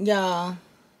it. Y'all,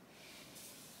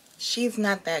 she's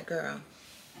not that girl.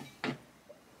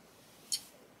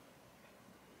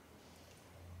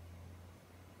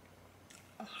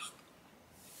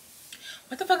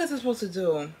 What the fuck is it supposed to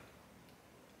do?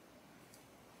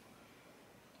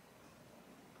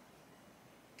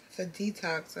 It's a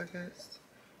detox, I guess,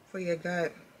 for your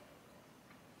gut.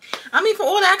 I mean, for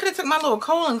all that, I could have took my little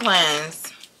colon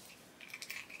cleanse.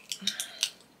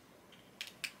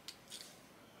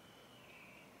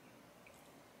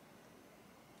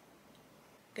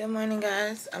 Good morning,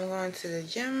 guys. I'm going to the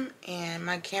gym, and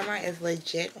my camera is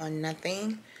legit on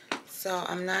nothing, so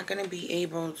I'm not going to be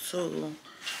able to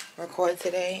record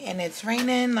today. And it's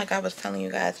raining, like I was telling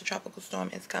you guys. A tropical storm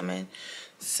is coming,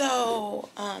 so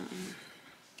I'm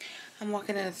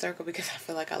walking in a circle because I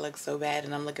feel like I look so bad,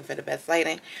 and I'm looking for the best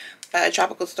lighting. But a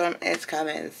tropical storm is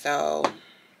coming, so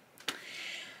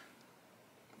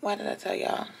what did I tell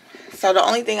y'all? So the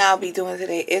only thing I'll be doing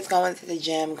today is going to the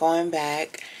gym, going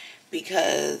back,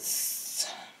 because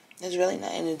there's really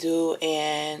nothing to do.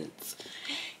 And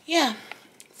yeah,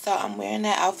 so I'm wearing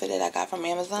that outfit that I got from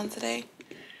Amazon today.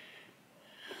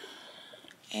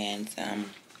 And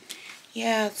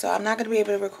yeah, so I'm not going to be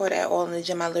able to record at all in the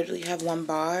gym. I literally have one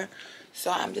bar.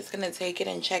 So I'm just going to take it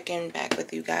and check in back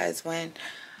with you guys when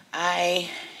I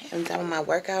am done with my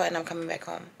workout and I'm coming back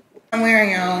home. I'm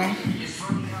wearing, y'all,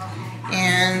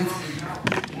 And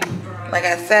like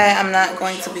I said, I'm not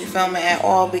going to be filming at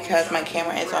all because my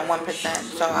camera is on 1%.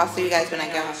 So I'll see you guys when I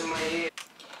get home.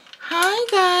 Hi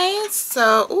guys.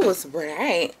 So, ooh, it's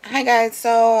bright. Hi guys.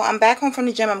 So I'm back home from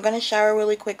the gym. I'm going to shower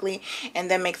really quickly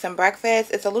and then make some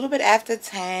breakfast. It's a little bit after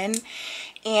 10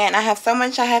 and I have so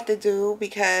much I have to do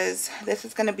because this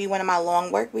is going to be one of my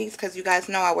long work weeks because you guys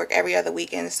know I work every other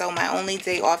weekend. So my only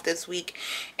day off this week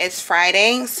is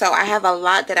Friday. So I have a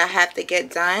lot that I have to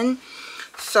get done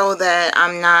so that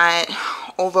I'm not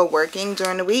overworking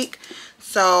during the week.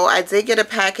 So I did get a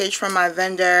package from my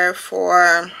vendor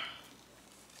for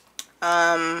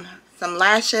some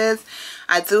lashes.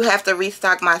 I do have to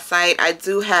restock my site. I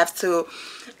do have to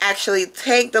actually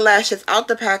take the lashes out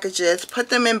the packages, put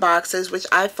them in boxes, which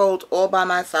I fold all by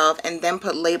myself, and then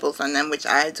put labels on them, which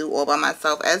I do all by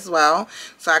myself as well.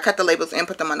 So I cut the labels and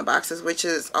put them on the boxes, which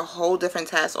is a whole different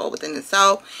task all within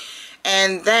itself.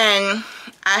 And then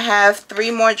I have 3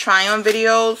 more try-on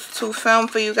videos to film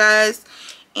for you guys.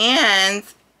 And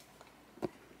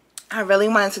I really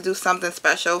wanted to do something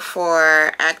special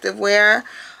for activewear.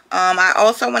 I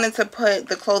also wanted to put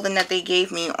the clothing that they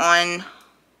gave me on.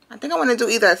 I think I want to do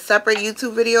either a separate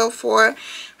YouTube video for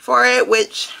it,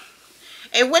 which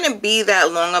it wouldn't be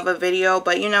that long of a video,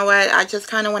 but you know what? I just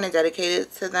kind of want to dedicate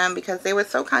it to them because they were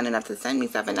so kind enough to send me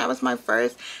stuff, and that was my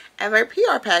first ever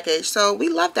PR package. So we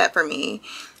love that for me.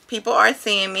 People are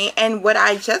seeing me, and what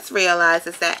I just realized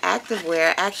is that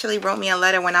activewear actually wrote me a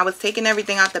letter when I was taking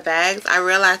everything out the bags. I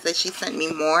realized that she sent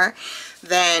me more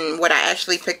than what I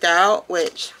actually picked out,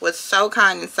 which was so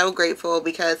kind and so grateful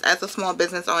because as a small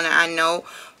business owner, I know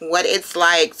what it's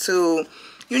like to,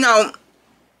 you know,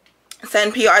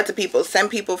 send PR to people,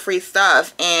 send people free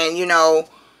stuff, and you know,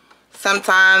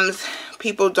 sometimes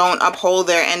people don't uphold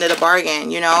their end of the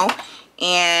bargain, you know.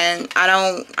 And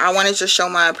I want to just show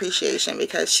my appreciation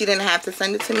because she didn't have to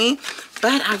send it to me,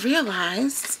 but I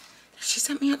realized that she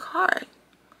sent me a card.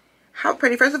 How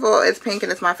pretty. First of all, it's pink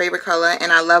and it's my favorite color,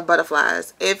 and I love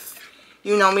butterflies. If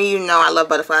you know me, you know I love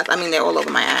butterflies. I mean, they're all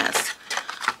over my ass.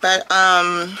 But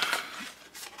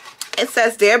it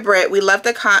says, "Dear Britt, we love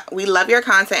your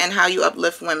content and how you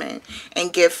uplift women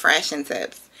and give fashion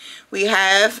tips. We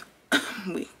hope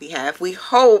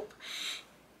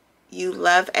you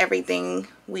love everything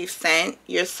we've sent.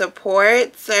 Your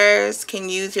supporters can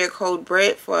use your code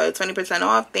BRIT for 20%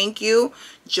 off. Thank you,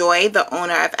 Joy, the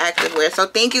owner of Activewear." So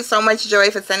thank you so much,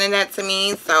 Joy, for sending that to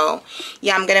me. So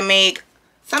yeah, I'm going to make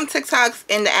some TikToks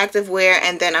in the Activewear,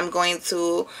 and then I'm going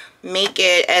to make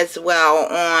it as well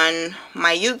on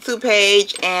my YouTube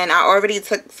page. And I already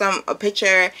took a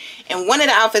picture in one of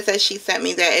the outfits that she sent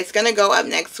me that it's going to go up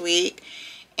next week.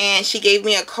 And she gave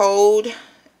me a code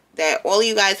that all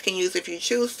you guys can use if you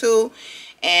choose to,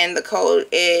 and the code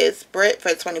is BRIT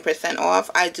for 20%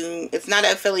 off. It's not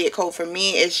an affiliate code for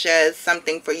me, it's just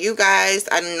something for you guys.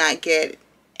 I do not get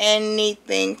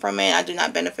anything from it. I do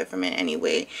not benefit from it in any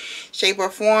way, shape, or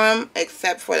form,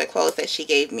 except for the clothes that she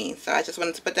gave me. So I just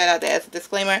wanted to put that out there as a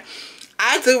disclaimer.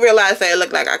 I do realize that it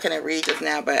looked like I couldn't read just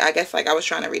now, but I guess like I was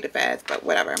trying to read it fast, but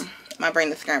whatever. My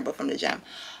brain is scrambled from the gym.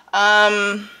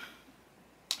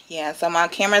 Yeah, so my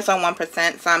camera's on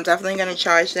 1%, so I'm definitely going to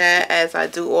charge that as I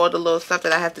do all the little stuff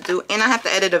that I have to do. And I have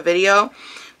to edit a video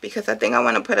because I think I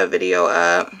want to put a video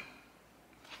up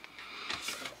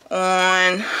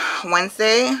on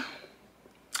Wednesday.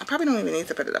 I probably don't even need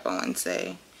to put it up on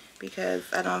Wednesday because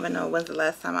I don't even know when's the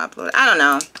last time I uploaded. I don't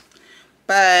know.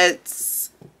 But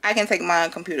I can take my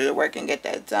computer to work and get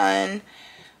that done.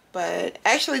 But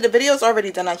actually, the video's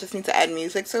already done. I just need to add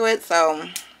music to it, so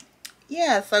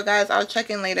yeah. So guys, I'll check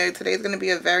in later. Today's going to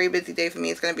be a very busy day for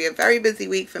me. It's going to be a very busy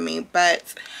week for me,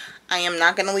 but I am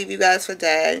not going to leave you guys for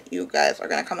dead. You guys are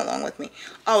going to come along with me.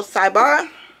 Oh, sidebar.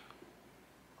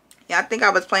 Yeah, I think I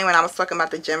was playing when I was talking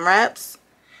about the gym wraps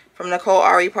from Nicole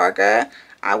Ari Parker.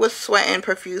 I was sweating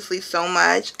profusely so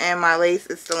much, and my lace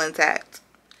is still intact.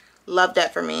 Love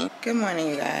that for me. Good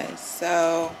morning, you guys.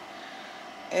 So,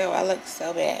 ew, I look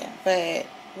so bad, but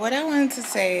what I wanted to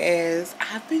say is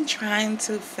I've been trying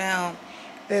to film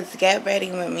this Get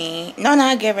Ready With Me. No,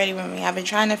 not Get Ready With Me. I've been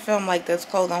trying to film like this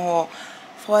clothing haul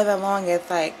for the longest.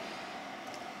 Like,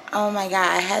 oh my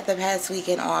God, I had the past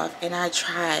weekend off and I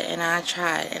tried and I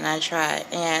tried and I tried.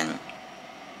 And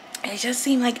it just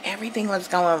seemed like everything was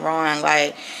going wrong.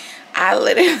 Like, I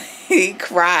literally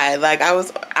cried. Like,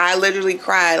 I literally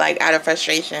cried like out of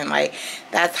frustration. Like,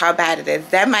 that's how bad it is.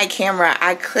 Then my camera,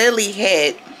 I clearly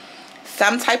hit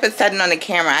some type of setting on the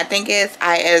camera. I think it's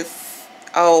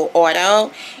ISO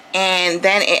auto, and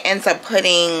then it ends up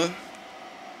putting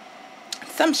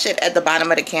some shit at the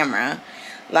bottom of the camera.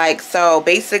 Like, so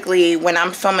basically when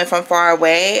I'm filming from far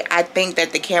away, I think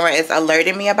that the camera is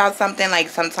alerting me about something, like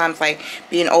sometimes like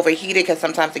being overheated, because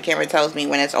sometimes the camera tells me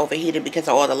when it's overheated because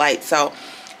of all the lights. So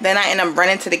then I end up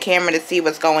running to the camera to see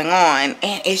what's going on,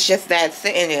 and it's just that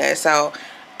sitting there. So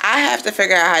I have to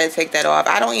figure out how to take that off.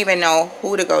 I don't even know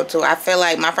who to go to. I feel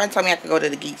like my friend told me I could go to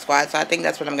the Geek Squad, so I think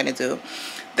that's what I'm gonna do.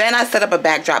 Then I set up a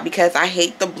backdrop because I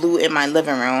hate the blue in my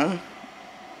living room,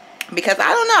 because I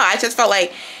don't know, I just felt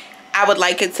like I would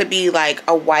like it to be like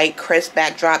a white crisp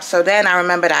backdrop. So then I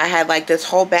remembered I had like this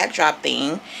whole backdrop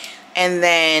thing, and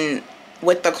then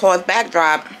with the cloth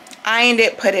backdrop, ironed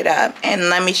it, put it up, and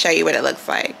let me show you what it looks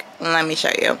like. Let me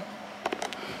show you.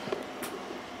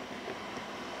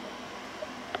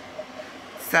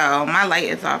 So my light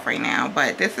is off right now,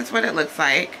 but this is what it looks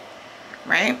like,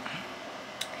 right?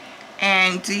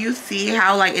 And do you see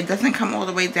how like it doesn't come all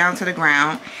the way down to the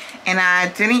ground? And I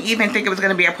didn't even think it was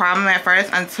going to be a problem at first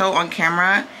until on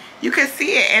camera you could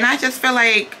see it, and I just feel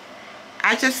like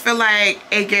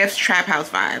it gives trap house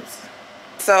vibes.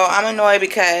 So I'm annoyed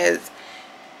because,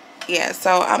 yeah,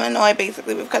 so I'm annoyed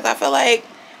basically because I feel like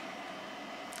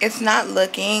it's not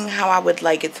looking how I would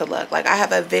like it to look. Like, I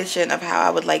have a vision of how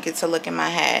I would like it to look in my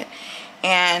head,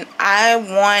 and I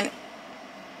want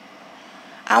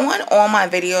all my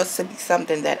videos to be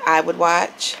something that I would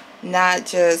watch, not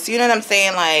just, you know what I'm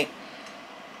saying, like,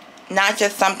 not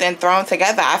just something thrown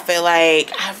together. I feel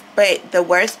like, but the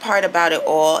worst part about it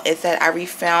all is that I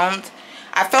filmed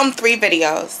 3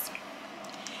 videos,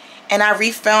 and I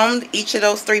refilmed each of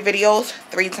those 3 videos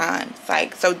 3 times.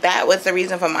 Like, so that was the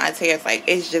reason for my tears. Like,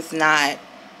 it's just not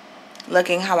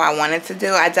looking how I wanted to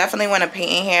do. I definitely want to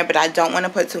paint in here, but I don't want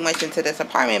to put too much into this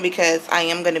apartment because I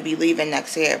am going to be leaving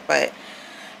next year. But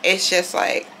it's just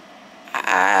like,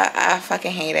 I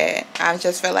fucking hate it. I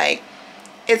just feel like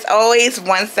it's always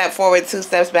 1 step forward, 2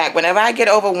 steps back. Whenever I get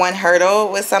over one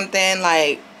hurdle with something,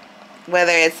 like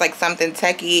whether it's like something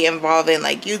techie involving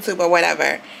like YouTube or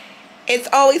whatever, it's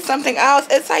always something else.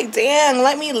 It's like, dang,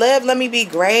 let me live, let me be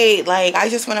great. Like, I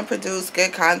just want to produce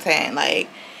good content. Like,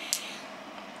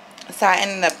 so I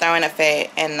ended up throwing a fit,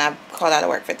 and I called out of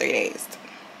work for 3 days.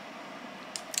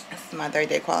 This is my 3rd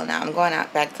day calling out. I'm going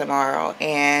out back tomorrow,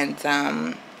 and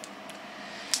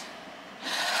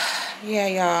yeah,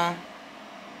 y'all,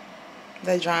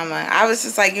 the drama. I was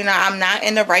just like, you know, I'm not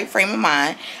in the right frame of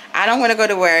mind. I don't want to go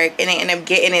to work and end up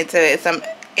getting into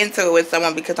it with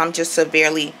someone because I'm just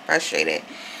severely frustrated.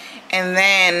 And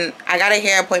then I got a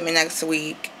hair appointment next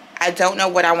week. I don't know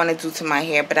what I want to do to my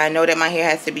hair, but I know that my hair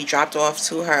has to be dropped off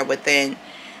to her within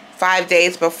 5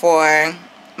 days before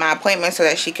my appointment so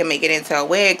that she can make it into a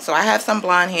wig. So I have some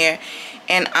blonde hair,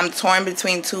 and I'm torn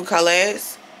between 2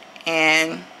 colors,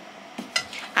 and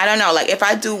I don't know, like, if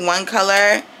I do one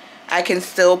color, I can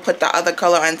still put the other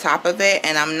color on top of it,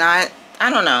 and I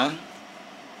don't know.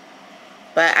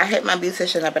 But I hit my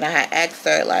beautician up, and I had asked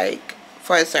her, like,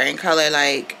 for a certain color,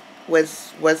 like,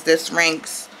 was this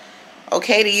rinks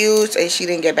okay to use? And she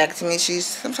didn't get back to me.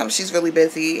 Sometimes she's really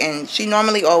busy, and she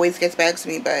normally always gets back to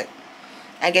me, but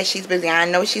I guess she's busy. I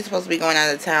know she's supposed to be going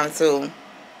out of town too,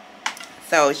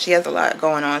 so she has a lot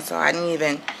going on, so I didn't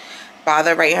even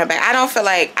bother writing her back. I don't feel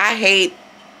like, I hate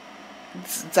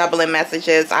doubling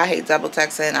messages. I hate double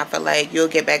texting. I feel like you'll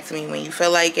get back to me when you feel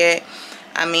like it.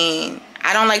 I mean,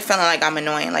 I don't like feeling like I'm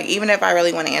annoying. Like, even if I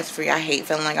really want to answer for you, I hate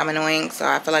feeling like I'm annoying, so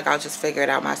I feel like I'll just figure it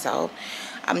out myself.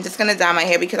 I'm just gonna dye my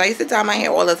hair because I used to dye my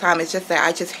hair all the time. It's just that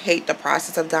I just hate the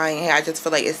process of dyeing hair. I just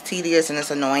feel like it's tedious and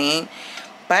it's annoying.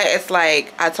 But it's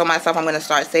like, I told myself I'm going to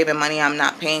start saving money. I'm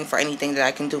not paying for anything that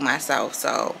I can do myself.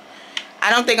 So I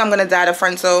don't think I'm going to dye the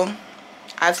frontal.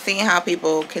 I've seen how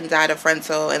people can dye the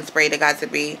frontal and spray the got to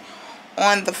be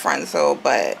on the frontal,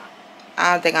 but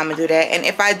I don't think I'm going to do that. And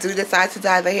if I do decide to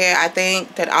dye the hair, I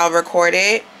think that I'll record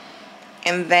it,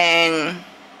 and then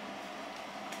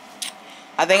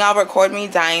I think I'll record me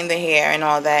dyeing the hair and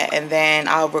all that, and then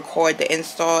I'll record the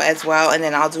install as well, and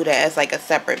then I'll do that as like a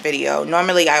separate video.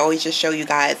 Normally I always just show you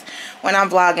guys when I'm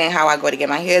vlogging how I go to get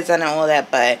my hair done and all that,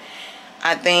 but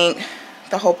I think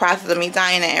the whole process of me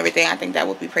dyeing and everything, I think that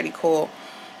would be pretty cool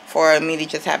for me to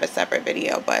just have a separate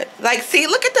video. But like, see,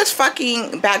 look at this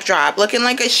fucking backdrop looking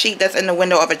like a sheet that's in the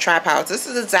window of a trap house. This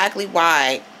is exactly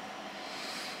why.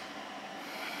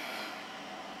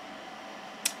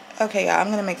 Okay, y'all, I'm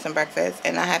gonna make some breakfast,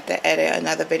 and I have to edit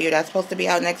another video that's supposed to be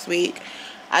out next week.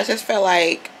 I just feel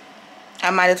like I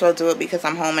might as well do it because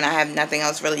I'm home and I have nothing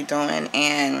else really doing,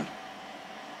 and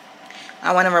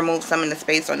I want to remove some of the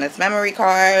space on this memory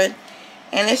card,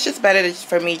 and it's just better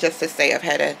for me just to stay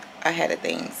ahead of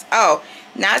things. Oh,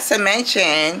 not to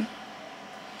mention,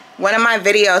 one of my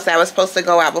videos that was supposed to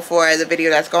go out before the video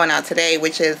that's going out today,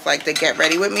 which is like the Get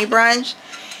Ready With Me brunch,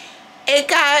 it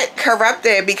got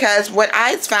corrupted because what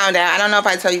I found out, I don't know if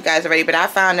I told you guys already, but I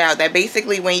found out that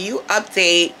basically when you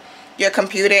update your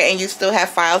computer and you still have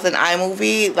files in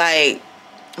iMovie, like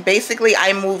basically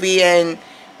iMovie and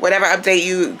whatever update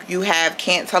you have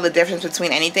can't tell the difference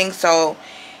between anything. So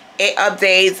it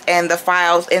updates and the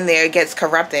files in there gets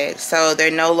corrupted, so they're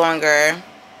no longer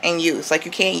in use. Like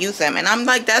you can't use them. And I'm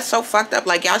like, that's so fucked up.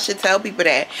 Like y'all should tell people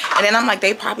that. And then I'm like,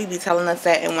 they probably be telling us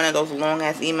that in one of those long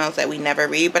ass emails that we never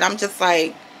read. But I'm just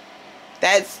like,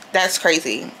 that's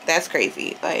crazy. That's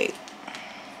crazy. Like,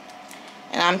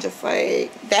 and I'm just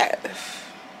like, that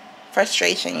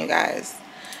frustration, you guys.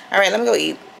 All right, let me go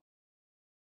eat.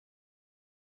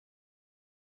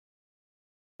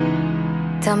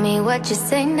 Tell me what you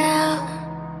say now.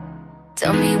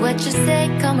 Tell me what you say,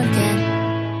 come again.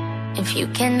 If you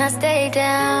cannot stay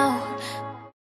down,